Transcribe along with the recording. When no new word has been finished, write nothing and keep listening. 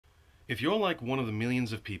If you're like one of the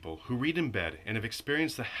millions of people who read in bed and have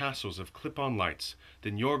experienced the hassles of clip-on lights,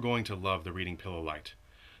 then you're going to love the Reading Pillow Light.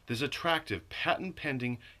 This attractive,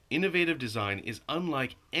 patent-pending, innovative design is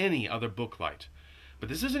unlike any other book light. But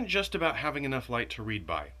this isn't just about having enough light to read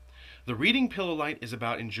by. The Reading Pillow Light is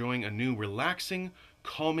about enjoying a new relaxing,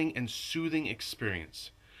 calming, and soothing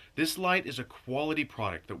experience. This light is a quality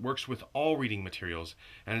product that works with all reading materials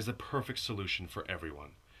and is the perfect solution for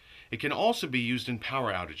everyone. It can also be used in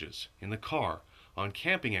power outages, in the car, on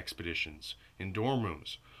camping expeditions, in dorm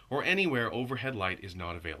rooms, or anywhere overhead light is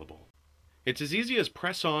not available. It's as easy as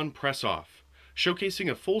press on, press off, showcasing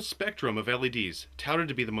a full spectrum of LEDs touted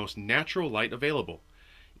to be the most natural light available.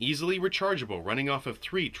 Easily rechargeable, running off of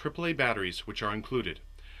 3 AAA batteries which are included.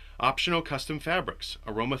 Optional custom fabrics,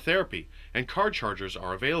 aromatherapy, and car chargers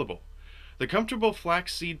are available. The comfortable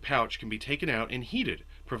flax seed pouch can be taken out and heated,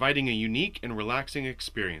 providing a unique and relaxing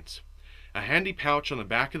experience. A handy pouch on the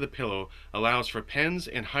back of the pillow allows for pens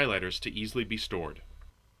and highlighters to easily be stored.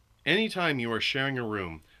 Anytime you are sharing a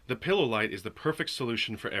room, the pillow light is the perfect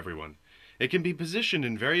solution for everyone. It can be positioned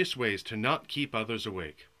in various ways to not keep others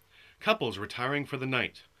awake. Couples retiring for the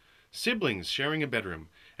night, siblings sharing a bedroom,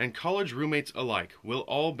 and college roommates alike will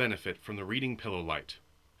all benefit from the Reading Pillow Light.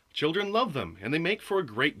 Children love them, and they make for a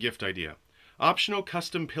great gift idea. Optional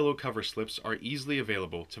custom pillow cover slips are easily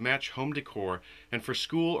available to match home decor and for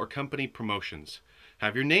school or company promotions.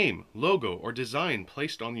 Have your name, logo, or design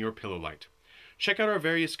placed on your pillow light. Check out our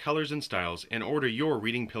various colors and styles and order your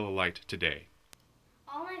Reading Pillow Light today.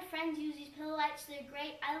 All my friends use these pillow lights. They're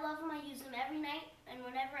great. I love them. I use them every night and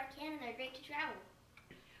whenever I can, and they're great to travel.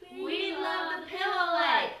 We love the Pillow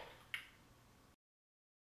Light.